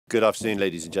Good afternoon,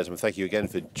 ladies and gentlemen. Thank you again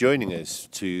for joining us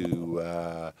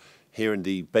here in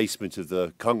the basement of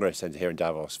the Congress Centre here in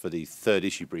Davos for the third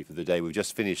issue brief of the day. We've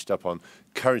just finished up on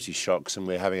currency shocks, and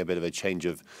we're having a bit of a change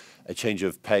of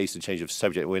pace, a change of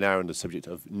subject. We're now on the subject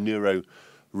of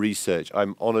neuroresearch.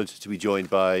 I'm honoured to be joined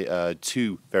by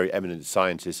two very eminent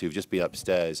scientists who've just been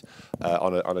upstairs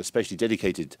on a specially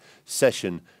dedicated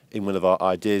session in one of our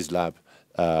Ideas Lab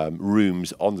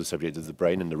rooms on the subject of the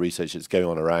brain and the research that's going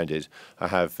on around it. I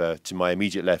have to my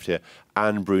immediate left here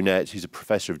Anne Brunet, who's a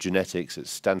professor of genetics at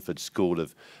Stanford School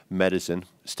of Medicine,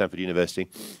 Stanford University,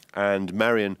 and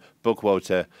Marion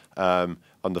Buckwalter on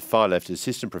the far left,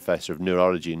 assistant professor of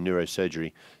neurology and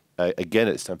neurosurgery, again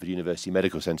at Stanford University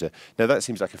Medical Center. Now that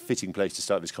seems like a fitting place to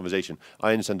start this conversation.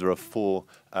 I understand there are four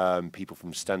people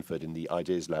from Stanford in the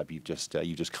Ideas Lab you've just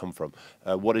come from.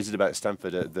 What is it about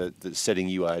Stanford that's setting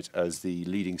you out as the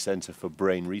leading center for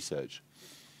brain research?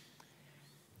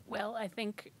 Well, I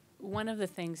think one of the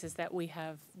things is that we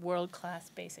have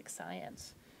world-class basic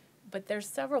science, but there's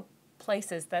several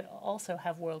places that also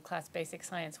have world-class basic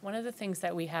science. One of the things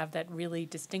that we have that really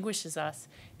distinguishes us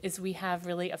is we have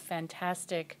really a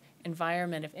fantastic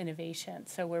environment of innovation.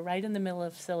 So we're right in the middle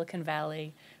of Silicon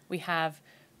Valley. We have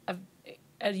a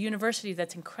university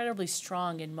that's incredibly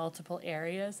strong in multiple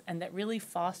areas and that really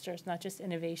fosters not just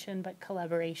innovation but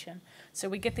collaboration. So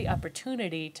we get the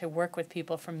opportunity to work with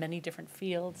people from many different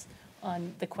fields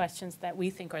on the questions that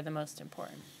we think are the most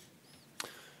important.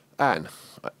 Anne,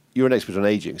 you're an expert on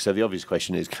aging, so the obvious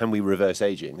question is, can we reverse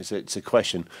aging? It's a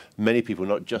question many people,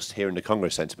 not just here in the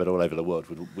Congress Centre, but all over the world,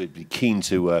 would be keen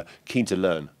to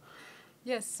learn.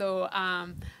 Yes, so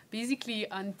basically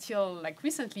until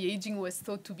recently, aging was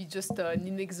thought to be just an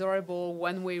inexorable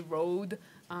one-way road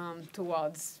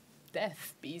towards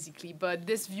death, basically. But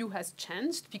this view has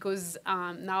changed because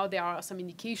now there are some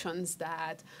indications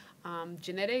that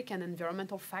genetic and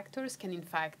environmental factors can, in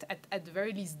fact, at the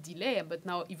very least delay, but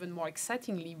now even more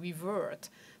excitingly revert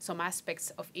some aspects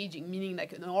of aging, meaning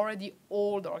like an already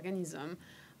old organism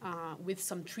with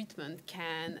some treatment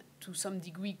can, to some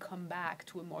degree, come back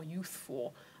to a more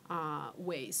youthful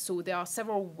way. So there are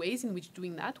several ways in which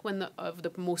doing that. One of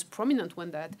the most prominent one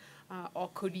that our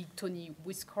colleague Tony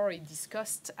Wiscory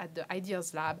discussed at the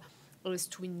Ideas Lab was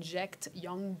to inject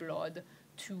young blood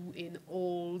to an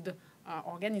old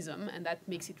organism, and that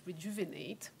makes it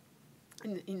rejuvenate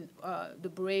in the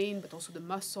brain, but also the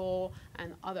muscle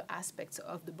and other aspects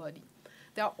of the body.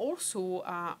 There are also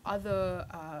other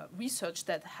research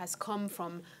that has come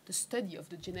from the study of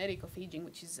the genetic of aging,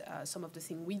 which is some of the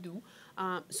things we do.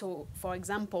 So, for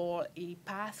example, a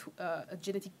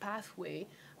genetic pathway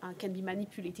can be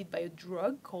manipulated by a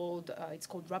drug called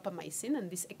rapamycin,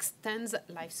 and this extends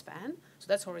lifespan. So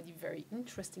that's already very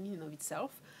interesting in and of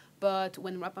itself. But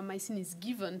when rapamycin is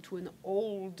given to an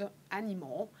old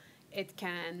animal, it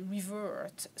can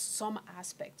revert some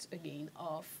aspects again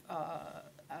of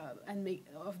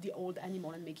the old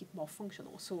animal and make it more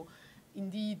functional. So,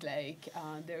 indeed,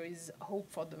 there is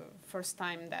hope for the first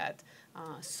time that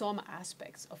some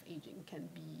aspects of aging can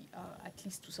be at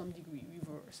least to some degree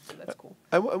reversed. So that's cool.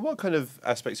 And what kind of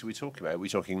aspects are we talking about? Are we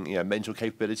talking, mental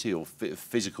capability or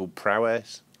physical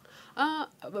prowess?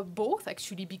 Both,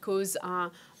 actually, because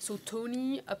so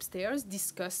Tony upstairs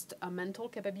discussed mental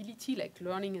capability, like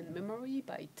learning and memory,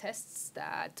 by tests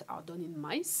that are done in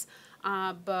mice.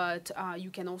 But you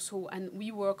can also, and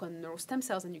we work on neurostem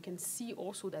cells, and you can see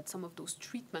also that some of those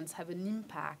treatments have an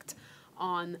impact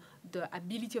on the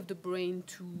ability of the brain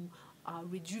to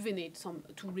regenerate some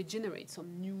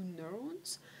new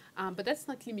neurons. But that's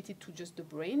not limited to just the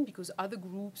brain, because other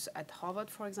groups at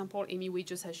Harvard, for example, Amy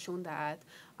Wages has shown that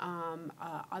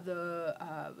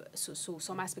so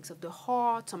some aspects of the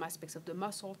heart, some aspects of the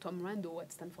muscle, Tom Rando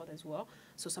at Stanford as well,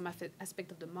 so some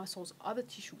aspect of the muscles, other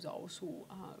tissues are also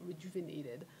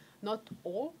rejuvenated. Not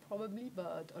all, probably,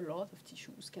 but a lot of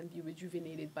tissues can be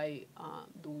rejuvenated by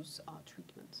those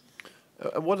treatments.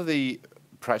 And what are the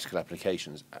practical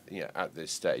applications at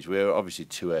this stage? We're obviously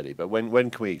too early, but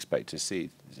when can we expect to see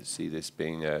this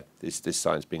being this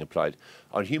science being applied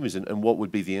on humans, and what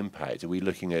would be the impact? Are we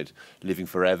looking at living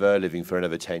forever, living for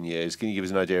another 10 years? Can you give us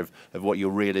an idea of what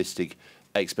your realistic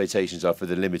expectations are for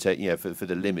the for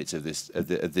the limits of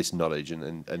this knowledge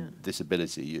and this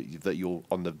ability that you're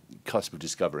on the cusp of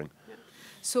discovering?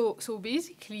 So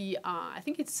basically, I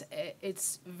think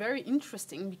it's very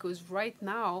interesting because right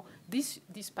now, this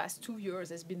past 2 years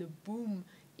has been a boom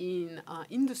in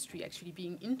industry actually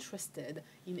being interested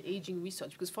in aging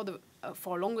research, because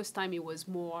for longest time it was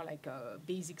more like a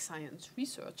basic science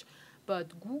research,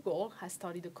 but Google has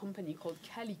started a company called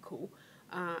Calico,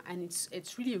 and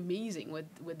it's really amazing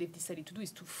what they've decided to do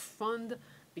is to fund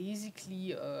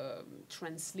basically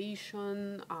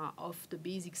translation of the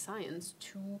basic science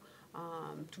to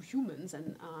humans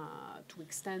and to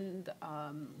extend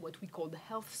what we call the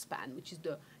health span, which is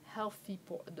the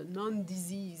the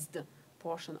non-diseased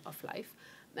portion of life.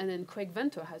 And then Craig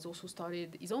Venter has also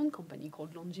started his own company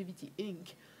called Longevity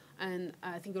Inc. And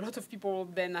I think a lot of people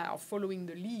then are following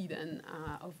the lead and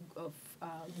of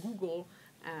Google,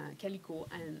 Calico,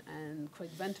 and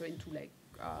Craig Venter into like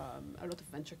a lot of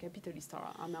venture capitalists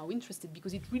are now interested,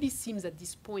 because it really seems at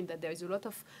this point that there is a lot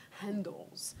of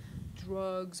handles,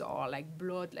 drugs or like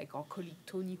blood, like our colleague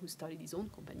Tony, who started his own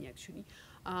company actually.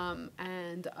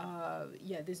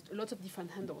 Yeah, there's a lot of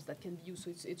different handles that can be used,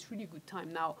 so it's really a good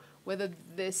time. Now, whether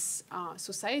this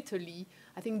societally,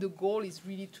 I think the goal is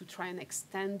really to try and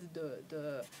extend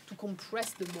to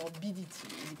compress the morbidity,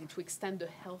 to extend the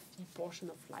healthy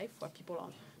portion of life where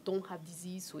people don't have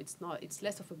disease, so it's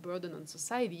less of a burden on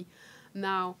society.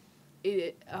 Now,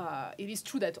 it is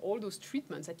true that all those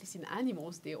treatments, at least in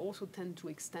animals, they also tend to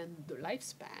extend the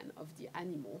lifespan of the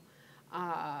animal.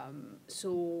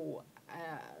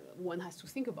 One has to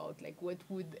think about like what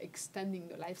would extending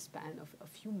the lifespan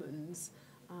of humans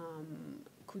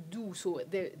could do. So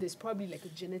there's probably like a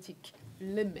genetic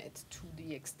limit to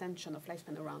the extension of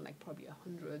lifespan, around like probably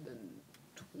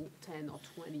 110 or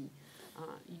 20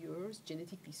 years,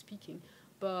 genetically speaking.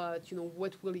 But you know,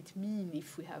 what will it mean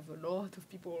if we have a lot of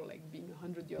people like being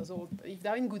 100 years old? If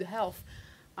they're in good health,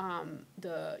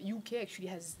 the UK actually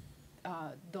has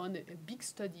done a big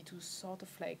study to sort of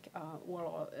like,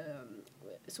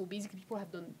 so basically people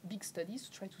have done big studies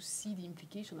to try to see the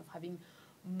implication of having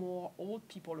more old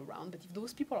people around. But if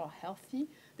those people are healthy,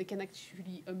 they can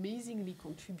actually amazingly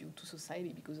contribute to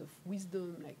society because of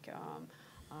wisdom, like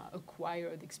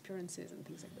acquired experiences and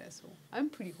things like that. So I'm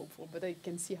pretty hopeful, but I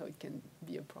can see how it can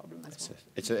be a problem as well.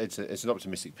 It's an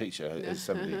optimistic picture, as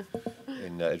somebody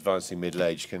in advancing middle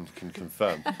age can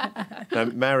confirm. Now,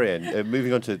 Marion,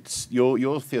 moving on to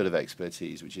your field of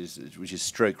expertise, which is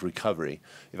stroke recovery,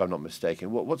 if I'm not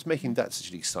mistaken. What's making that such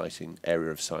an exciting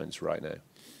area of science right now?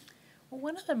 Well,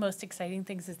 one of the most exciting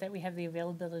things is that we have the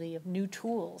availability of new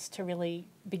tools to really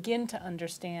begin to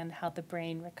understand how the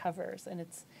brain recovers, and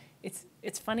it's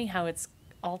funny how it's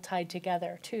all tied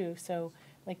together too. So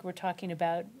like we're talking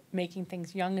about making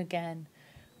things young again.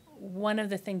 One of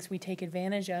the things we take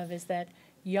advantage of is that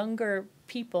younger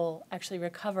people actually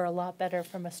recover a lot better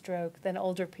from a stroke than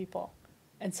older people.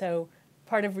 And so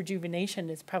part of rejuvenation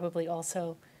is probably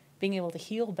also being able to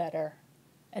heal better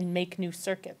and make new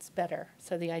circuits better.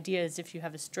 So the idea is if you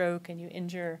have a stroke and you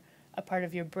injure a part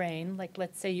of your brain, like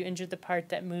let's say you injured the part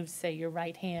that moves, say, your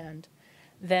right hand,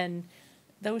 then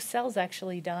those cells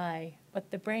actually die,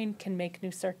 but the brain can make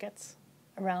new circuits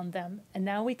around them. And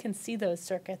now we can see those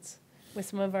circuits with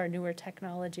some of our newer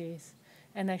technologies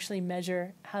and actually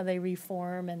measure how they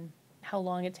reform and how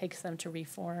long it takes them to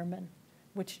reform and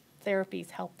which therapies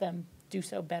help them do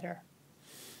so better,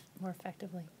 more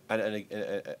effectively. And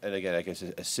again, I guess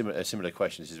a similar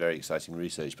question. This is very exciting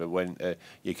research, but when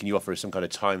can you offer us some kind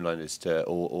of timeline as to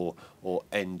or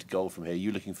end goal from here? Are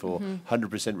you looking for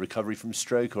 100% recovery from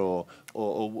stroke, or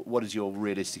what is your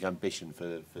realistic ambition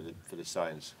for the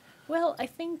science? Well, I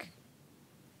think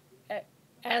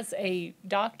as a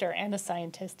doctor and a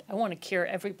scientist, I want to cure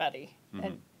everybody.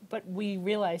 But we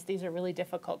realize these are really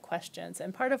difficult questions.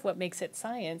 And part of what makes it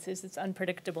science is its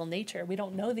unpredictable nature. We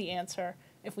don't know the answer.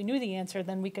 If we knew the answer,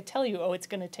 then we could tell you, oh, it's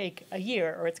going to take a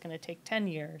year or it's going to take 10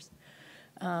 years.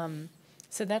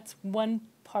 So that's one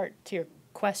part to your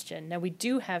question. Now, we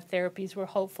do have therapies we're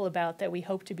hopeful about that we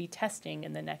hope to be testing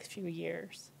in the next few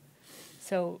years.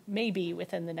 So maybe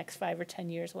within the next 5 or 10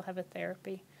 years, we'll have a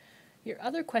therapy. Your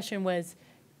other question was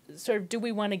sort of, do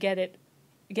we want to get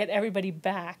everybody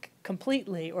back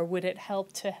completely, or would it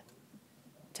help to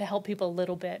help people a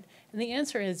little bit? And the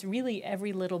answer is really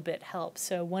every little bit helps.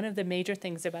 So one of the major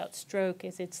things about stroke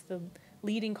is it's the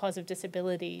leading cause of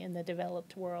disability in the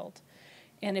developed world.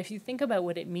 And if you think about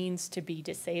what it means to be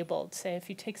disabled, say if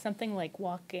you take something like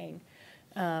walking,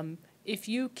 if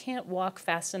you can't walk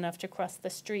fast enough to cross the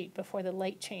street before the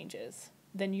light changes,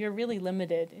 then you're really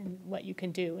limited in what you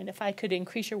can do. And if I could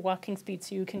increase your walking speed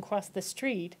so you can cross the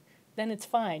street, then it's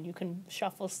fine. You can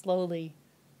shuffle slowly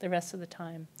the rest of the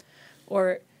time.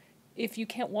 Or if you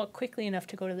can't walk quickly enough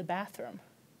to go to the bathroom,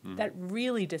 that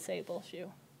really disables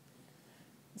you.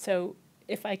 So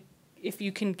if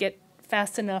you can get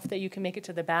fast enough that you can make it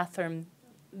to the bathroom,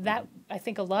 that I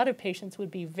think a lot of patients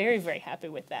would be very, very happy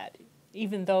with that,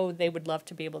 even though they would love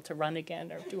to be able to run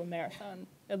again or do a marathon,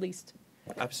 at least.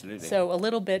 Absolutely. So a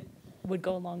little bit would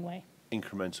go a long way.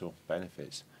 Incremental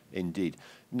benefits, indeed.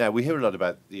 Now, we hear a lot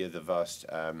about the vast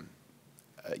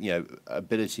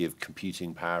ability of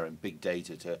computing power and big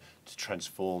data to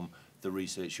transform the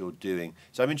research you're doing.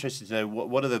 So I'm interested to know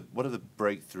what are the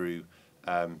breakthrough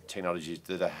technologies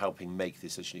that are helping make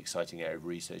this such an exciting area of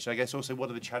research. And I guess also what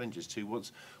are the challenges too?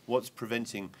 What's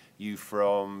preventing you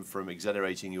from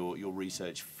accelerating your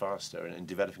research faster and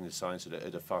developing the science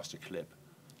at a faster clip?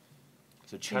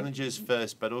 So challenges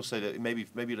first, but also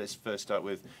maybe let's first start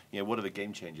with what are the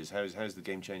game changers? How's the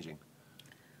game changing?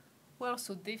 Well,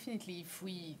 so definitely if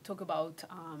we talk about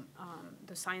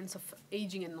the science of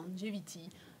aging and longevity,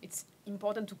 it's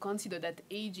important to consider that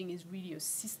aging is really a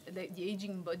system, the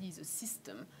aging body is a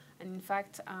system. And in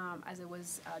fact, as I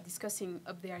was discussing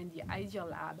up there in the Idea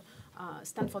Lab,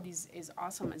 Stanford is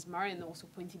awesome, as Marion also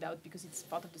pointed out, because it's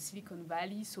part of the Silicon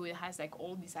Valley, so it has like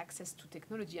all this access to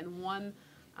technology. And one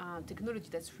technology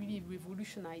that's really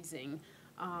revolutionizing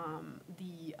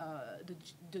the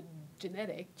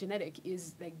genetic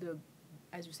is like the,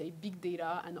 as you say, big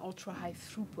data and ultra high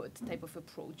throughput type of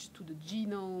approach to the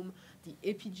genome, the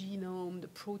epigenome, the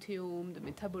proteome, the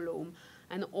metabolome.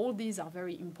 And all these are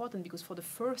very important because for the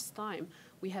first time,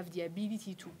 we have the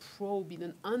ability to probe in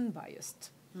an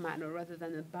unbiased manner rather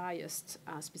than a biased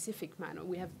specific manner.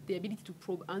 We have the ability to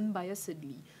probe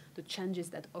unbiasedly the changes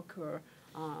that occur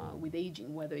with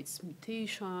aging, whether it's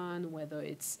mutation, whether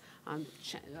it's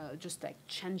just like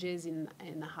changes in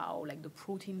how like the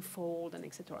protein fold and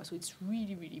etc. So it's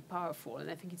really, really powerful,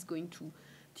 and I think it's going to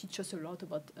teach us a lot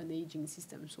about an aging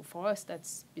system. So for us,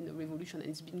 that's been a revolution, and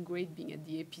it's been great being at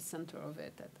the epicenter of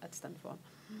it at Stanford.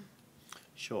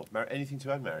 Sure. Anything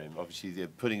to add, Marion? Obviously,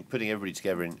 putting everybody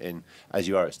together in as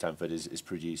you are at Stanford is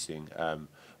producing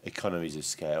economies of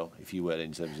scale, if you will,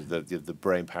 in terms of the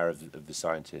brain power of the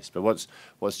scientist. But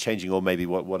what's changing, or maybe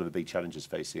what are the big challenges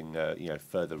facing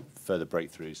further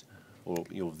breakthroughs, or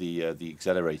the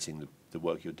accelerating the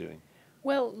work you're doing?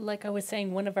 Well, like I was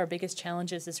saying, one of our biggest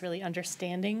challenges is really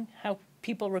understanding how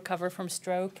people recover from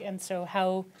stroke, and so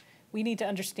how we need to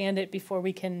understand it before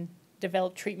we can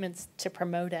develop treatments to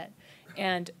promote it.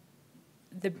 And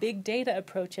the big data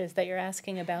approaches that you're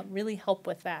asking about really help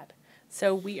with that.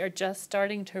 So we are just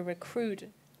starting to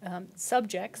recruit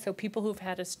subjects, so people who've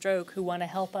had a stroke who want to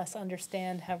help us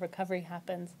understand how recovery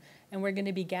happens. And we're going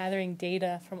to be gathering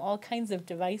data from all kinds of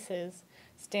devices,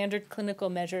 standard clinical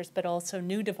measures, but also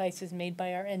new devices made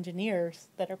by our engineers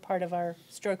that are part of our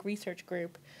stroke research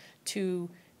group to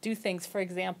do things. For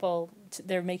example,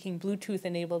 they're making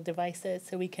Bluetooth-enabled devices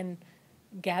so we can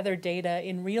gather data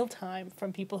in real time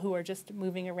from people who are just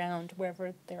moving around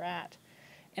wherever they're at.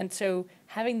 And so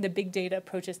having the big data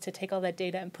approaches to take all that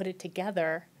data and put it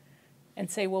together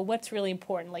and say, well, what's really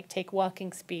important? Like take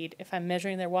walking speed. If I'm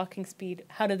measuring their walking speed,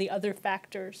 how do the other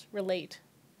factors relate?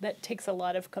 That takes a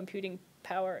lot of computing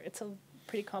power. It's a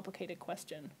pretty complicated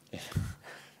question.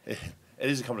 It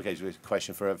is a complicated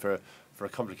question for a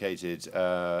complicated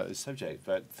subject,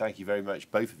 but thank you very much,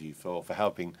 both of you, for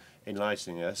helping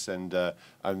enlightening us, and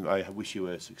I wish you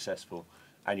a successful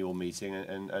annual meeting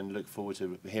and look forward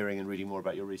to hearing and reading more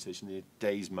about your research in the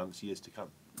days, months, years to come.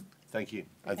 Thank you.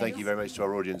 And thank you very much to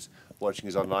our audience watching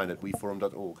us online at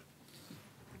weforum.org.